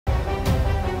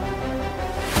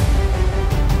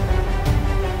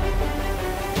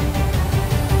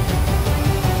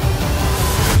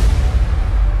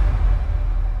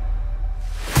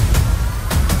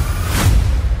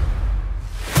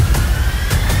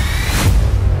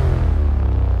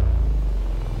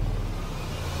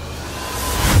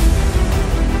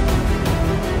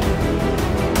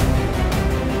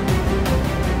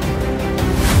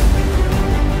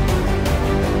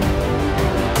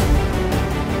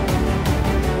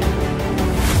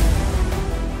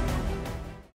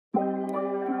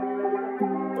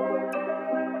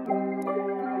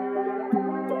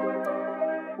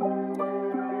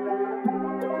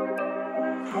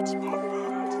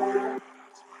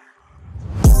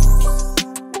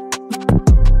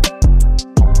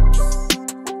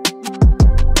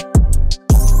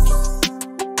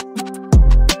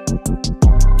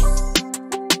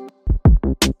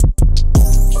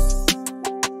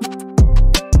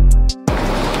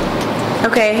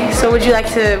Okay, so would you like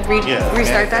to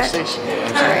restart that?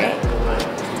 Alright.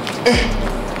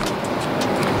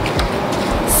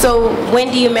 So when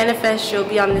do you manifest you'll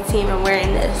be on the team and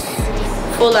wearing this?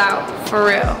 Full out, for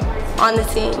real, on the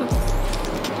team?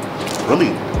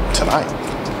 Really, tonight.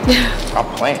 I'm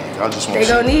playing. I just want to.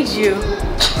 They don't need you.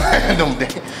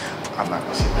 I'm not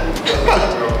gonna see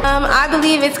that. I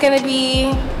believe it's gonna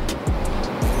be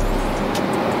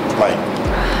like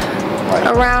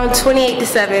around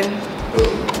 28-7.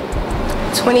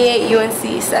 28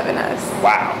 UNC, 7 us.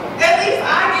 Wow. At least I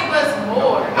give us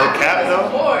more. No cap though.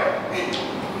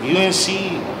 UNC,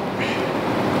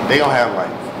 they gonna have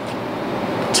like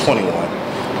 21.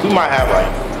 We might have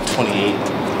like 28. You know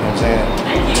what I'm saying?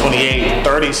 28,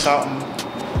 30 something.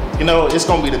 You know, it's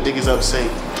gonna be the biggest upset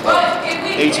of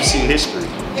HBC history.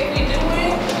 If we do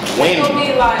win, When it's gonna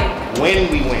be like when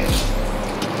we win.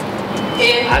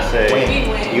 I say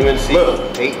UNC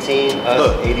Look. 18, us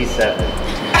Look. 87.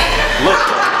 Look,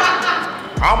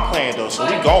 I'm playing though, so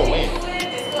we gon' win.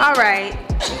 All right.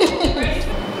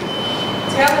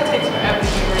 talent takes forever.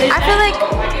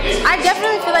 I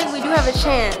definitely feel like we do have a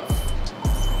chance,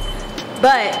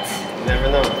 but You never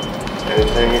know.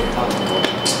 Anything is possible.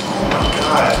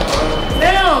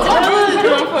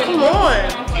 come on.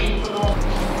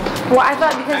 Well, I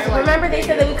thought because remember they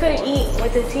said that we couldn't eat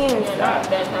with the team and stuff.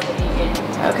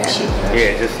 Okay.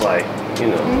 Yeah, just like, you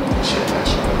know.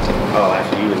 Oh,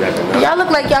 actually, you would never know. Y'all look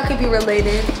like y'all could be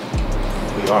related.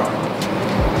 We are.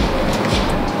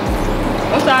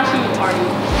 What size shoes are you?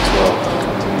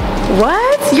 12.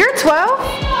 What? You're 12?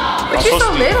 But you're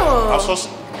so little. I'm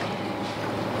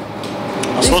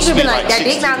supposed to be like that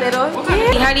big, not little.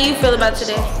 Yeah. How do you feel about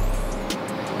today?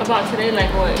 About today,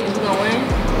 like what? Is we gonna win?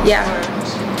 Yeah.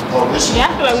 Oh, this Yeah,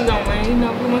 I feel like we gonna win. You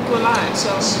know, we went through a lot,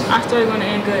 so our story gonna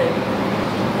end good.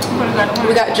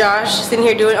 We got Josh sitting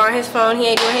here doing it on his phone. He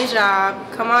ain't doing his job.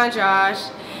 Come on, Josh.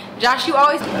 Josh, you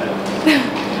always.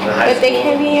 But they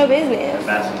can't be in your business.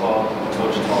 Basketball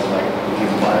coach called like you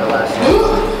fire last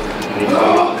night.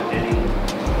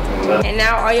 And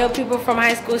now all your people from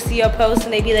high school see your post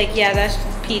and they be like, yeah, that's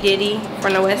P. Diddy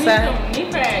from the west side.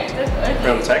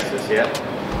 From Texas, yeah.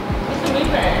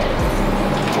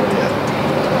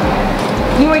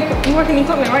 You work in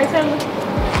equipment, right, Taylor?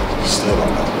 still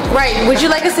don't know. Right. Would you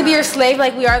like us to be your slave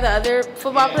like we are the other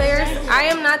football players?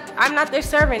 I'm not their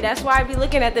servant. That's why I be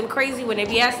looking at them crazy when they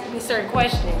be asking me certain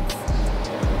questions.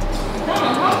 I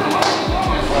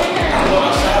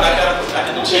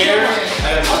got the chair, I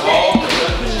got the ball.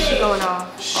 She going off.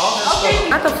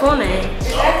 Not the full name.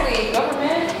 Exactly.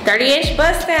 Government. 30-inch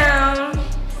bust down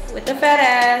with the fat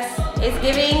ass. It's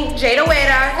giving Jada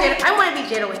Weta. I want to be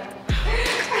Jada Weta.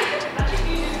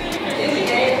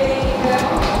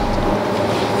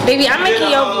 Baby, I'm making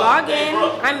your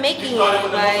vlogging. I'm making it.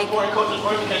 Like,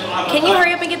 can you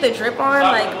hurry up and get the drip on?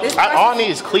 Like, this. All I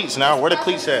need is cleats now. Where the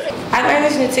cleats at? I learned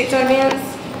this new TikTok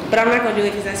dance, but I'm not gonna do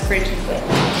it because that's cringy. But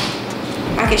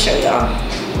I can show y'all.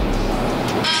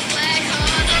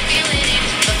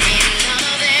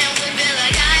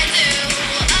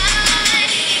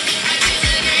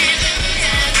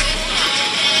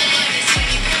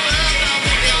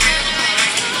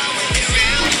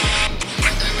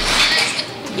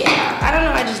 I don't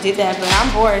know, I just did that, but I'm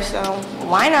bored, so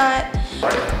why not?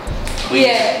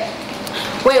 Yeah.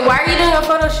 Wait, why are you doing a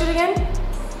photo shoot again?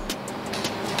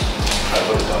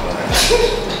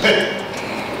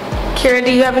 Kira,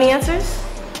 do you have any answers?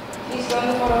 He's doing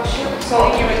the photo shoot, so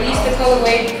he can release the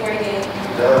colorway before he did.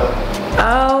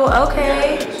 Oh,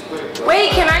 okay.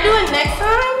 Wait, can I do it next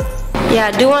time?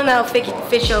 Yeah, do one that'll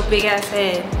fit your big ass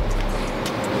head.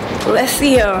 Let's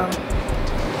see y'all.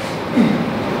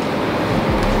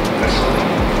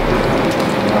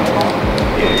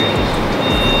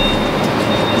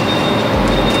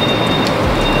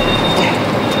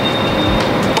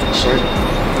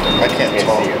 I can't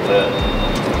talk.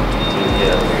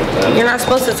 You're not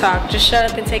supposed to talk. Just shut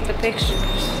up and take the pictures.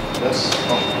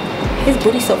 His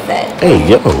booty's so fat. Hey,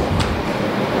 yo.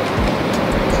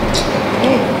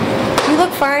 You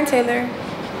look fine, Taylor.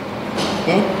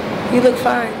 You look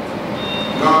fine.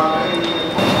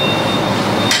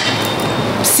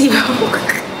 See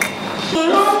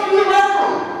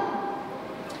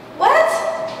What?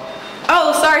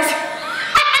 Oh, sorry.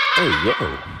 Hey, yo.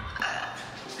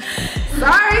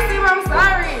 Sorry, Steve, I'm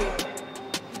sorry.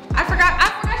 I forgot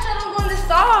y'all don't go in the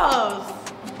stalls.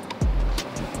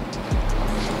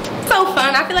 So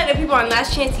fun. I feel like the people on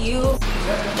Last Chance U,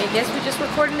 I guess we're just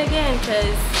recording again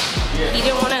because he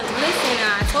didn't want to listen.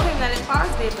 I told him that it's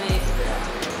positive, but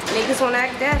niggas won't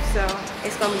act deaf, so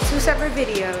it's gonna be 2 separate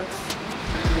videos.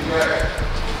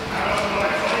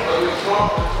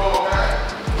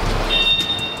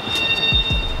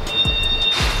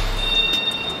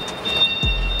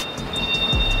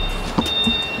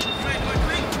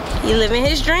 He living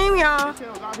his dream, y'all.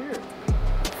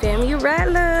 FAMU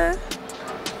Rattler.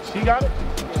 She got it?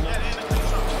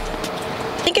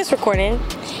 I think it's recording.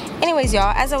 Anyways,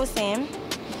 y'all, as I was saying,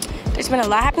 there's been a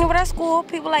lot happening with our school.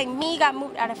 People like me got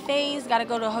moved out of phase, gotta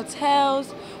go to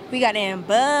hotels. We got in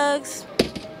bugs.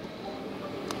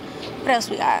 What else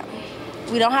we got?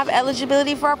 We don't have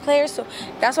eligibility for our players, so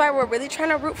that's why we're really trying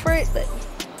to root for it, but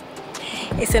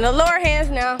it's in the lower hands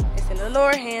now. It's in the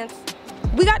lower hands.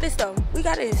 We got this though. We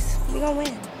got this. We gonna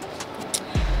win.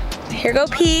 Here go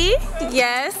P.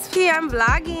 Yes, P, I'm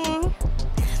vlogging.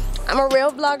 I'm a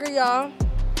real vlogger, y'all.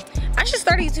 I should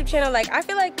start a YouTube channel. Like, I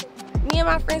feel like me and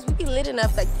my friends, we be lit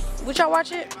enough. Like, would y'all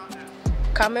watch it?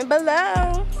 Comment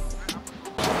below.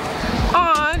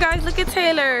 Aw, guys, look at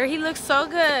Taylor. He looks so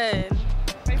good.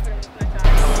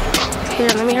 Here,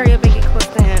 let me hurry up and get close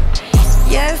to him.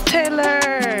 Yes,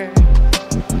 Taylor.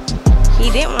 He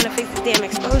didn't want to fix his damn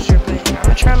exposure, but I'm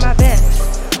gonna try my best.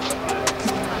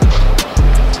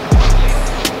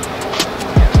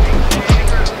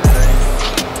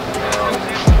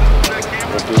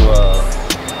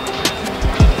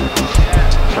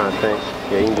 Trying to think.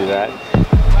 Yeah, you can do that.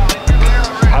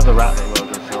 How's the Rattler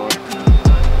logo showing?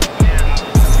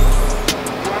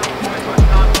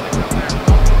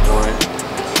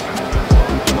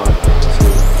 1,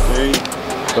 2,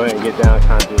 3. Go ahead and get down,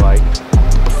 kind of do like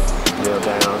kneel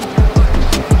down.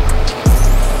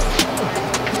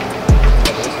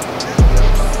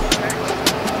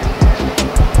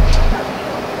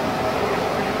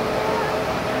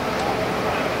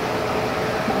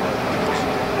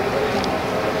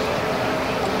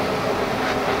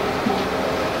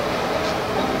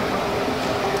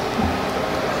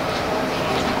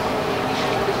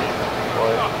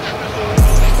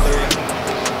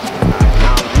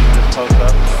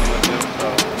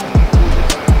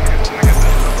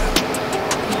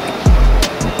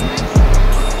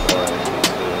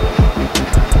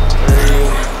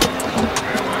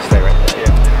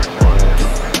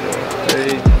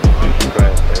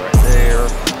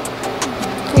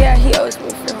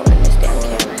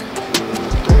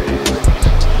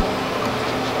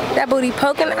 Booty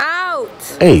poking out.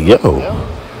 Hey, yo.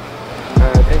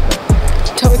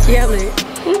 Don't yell it.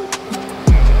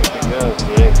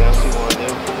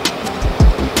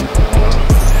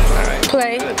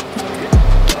 Play.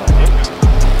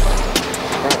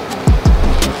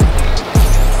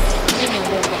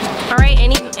 All right,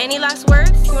 any last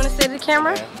words you want to say to the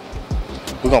camera?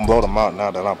 We're gonna blow them out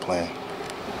now that I'm playing.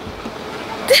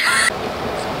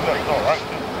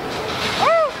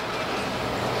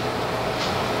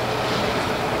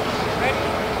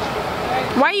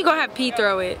 Why you gonna have P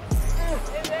throw it?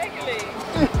 Exactly.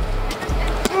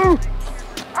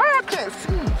 I can't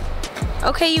see.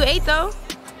 Okay, you ate though.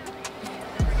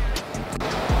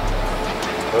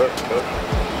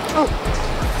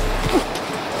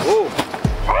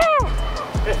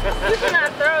 You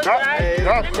cannot throw,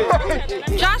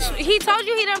 Josh. Josh, he told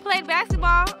you he done played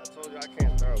basketball. I told you I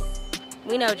can't throw.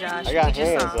 We know, Josh. I got We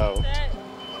just hands saw. though.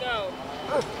 Go.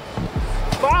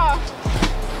 Ball.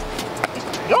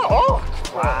 Yo,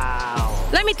 Wow.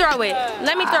 Let me throw it.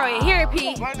 Let me throw it. Here,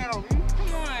 P. Come on,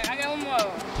 I got one more.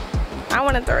 I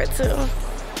want to throw it too.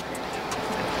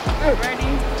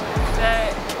 Ready,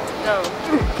 set, go.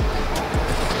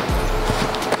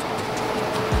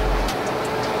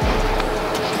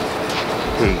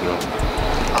 There you go.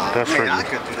 That's Man, for I you.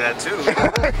 could do that too.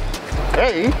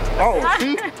 Hey, oh,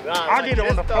 see? Nah, I did it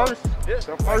on the first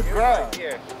drive. Right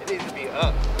here. It needs to be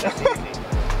up. That's easy.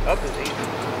 Up is easy.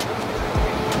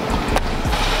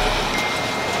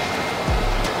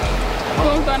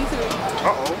 Who's going to?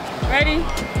 Uh-oh. Ready,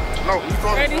 No, he's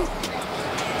going ready.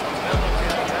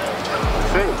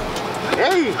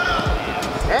 Hey,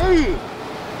 hey,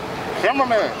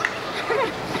 cameraman.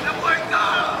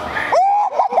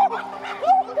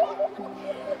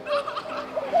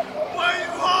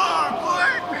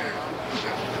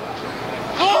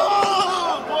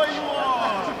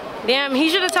 Damn, he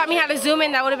should have taught me how to zoom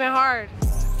in. That would have been hard.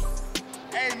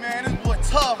 Hey man, this boy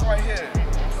tough right here.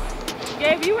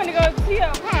 Gabe, you want to go tee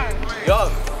up, huh? Yo,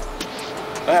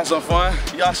 I had some fun.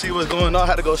 Y'all see what's going on. I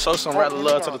had to go show some Rattler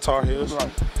love to the Tar Heels.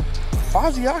 Why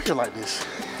is he out here like this?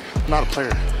 Not a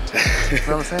player. You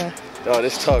know what I'm saying? Yo,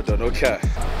 this tough though, no cap.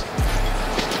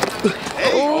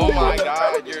 Hey, oh my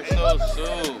God, you're so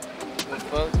soon. What the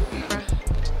fuck?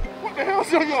 What the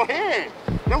hell's on your head?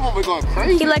 That woman going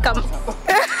crazy. He like a.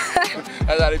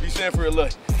 That's how they be saying for a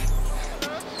look.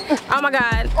 Oh my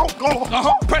God. Oh, go.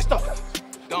 Press up.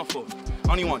 Down for it. I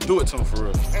don't even want to do it to him for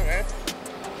real. Hey, man.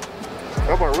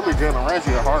 That boy really good on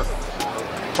Ramsey at heart.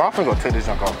 But I'm finna go take this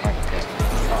junk off.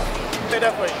 Take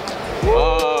that for you.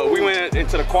 We went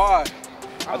into the quad.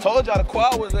 I told y'all the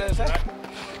quad was there.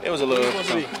 It was a little.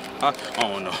 I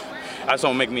don't know. I just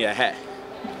want to make me a hat.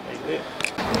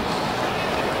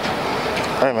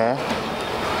 Hey man.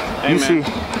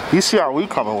 You see how we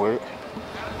coming with it.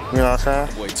 You know what I'm saying?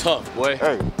 That boy tough, boy.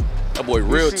 Hey. That boy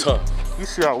real tough. You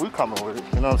see how we coming with it.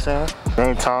 You know what I'm saying?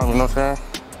 Same time, you know what I'm saying?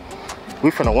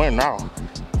 We finna win now. You know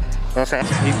what I'm saying?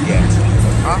 He's getting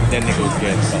tough. That nigga was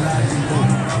getting tough.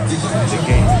 The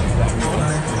game.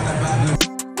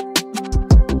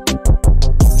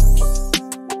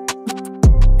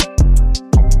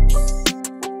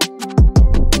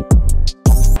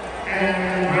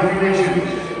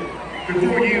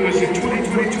 Before you is the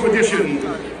 2022 edition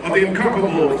of the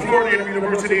incomparable Florida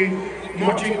University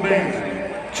Marching Band,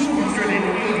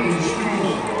 280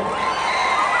 strong.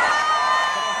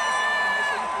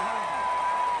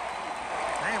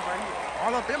 Damn, bro,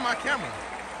 all up in my camera.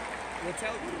 We'll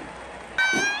tell you.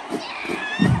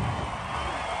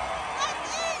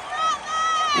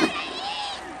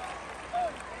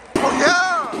 Oh yeah!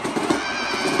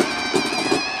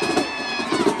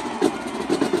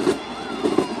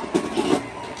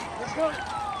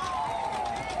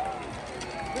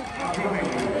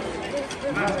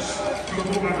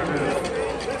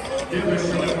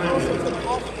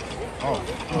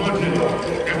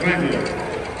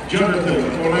 Jonathan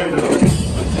Orlando.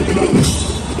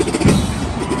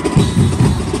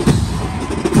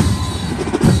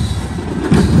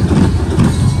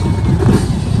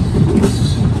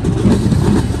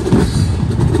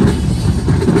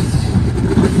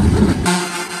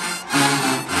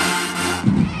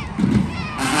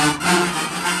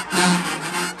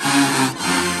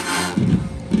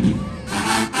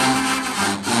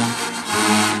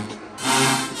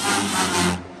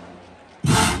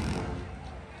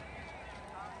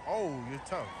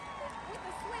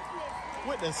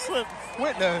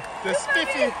 With the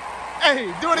spiffy.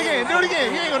 Hey, do it again, do it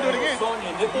again. You ain't gonna do it again.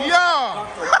 Yeah.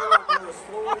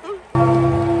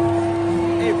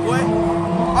 Hey, boy.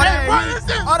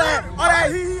 All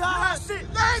that hee-hee-ha shit.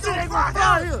 Shit ain't gonna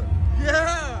fly here.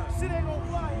 Yeah. Shit ain't gonna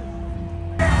fly here.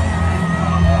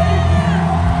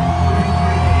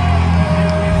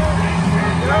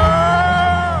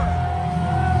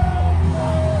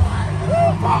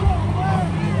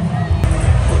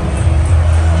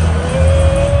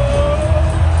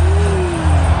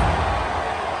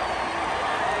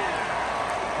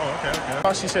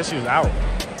 Oh, she said she was out.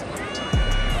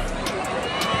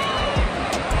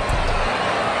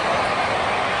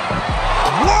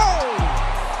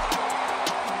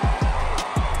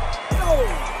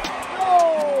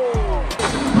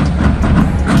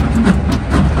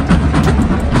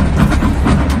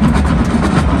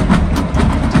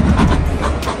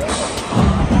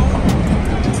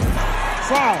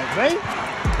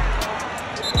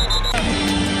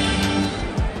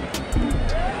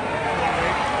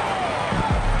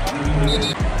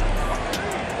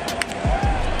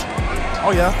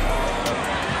 Oh yeah.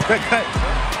 Cut.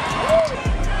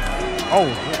 Oh.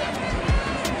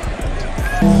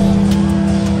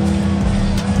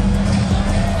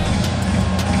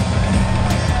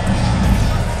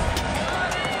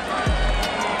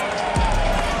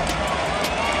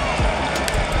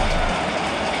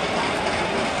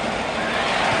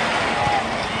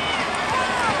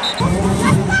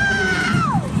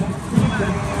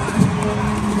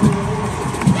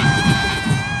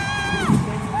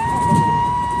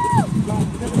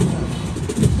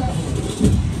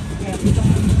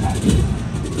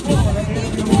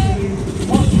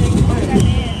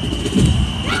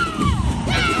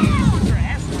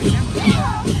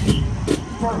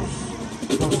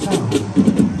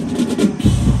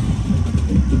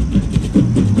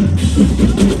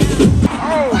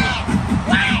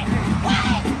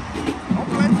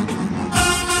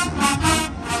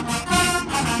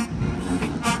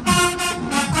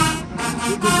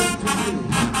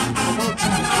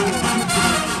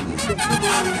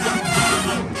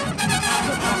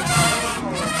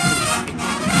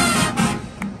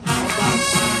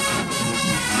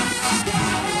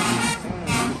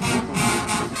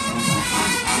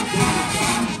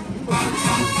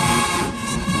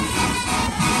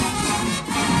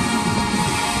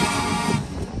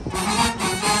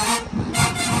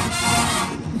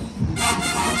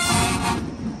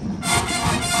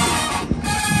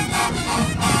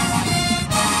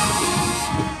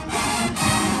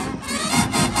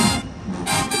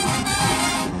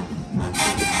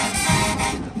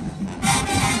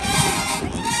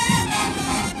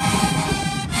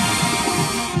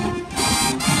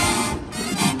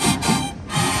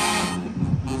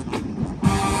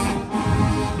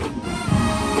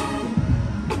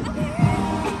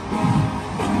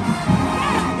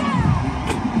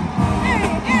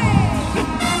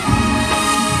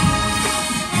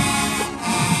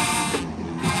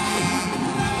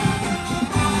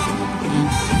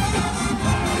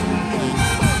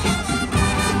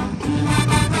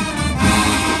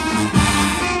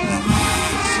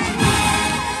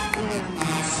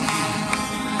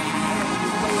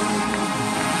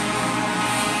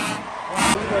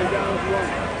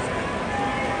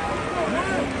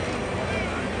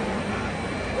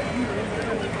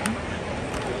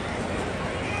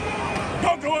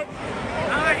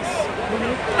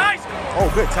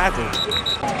 good tackle.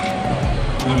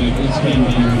 Alright, this can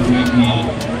be a great man.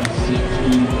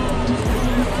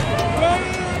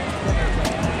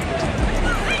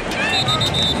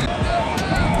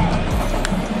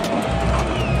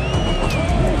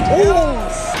 Oh!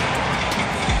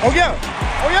 Oh yeah!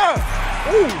 Oh yeah!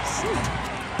 Oh shoot!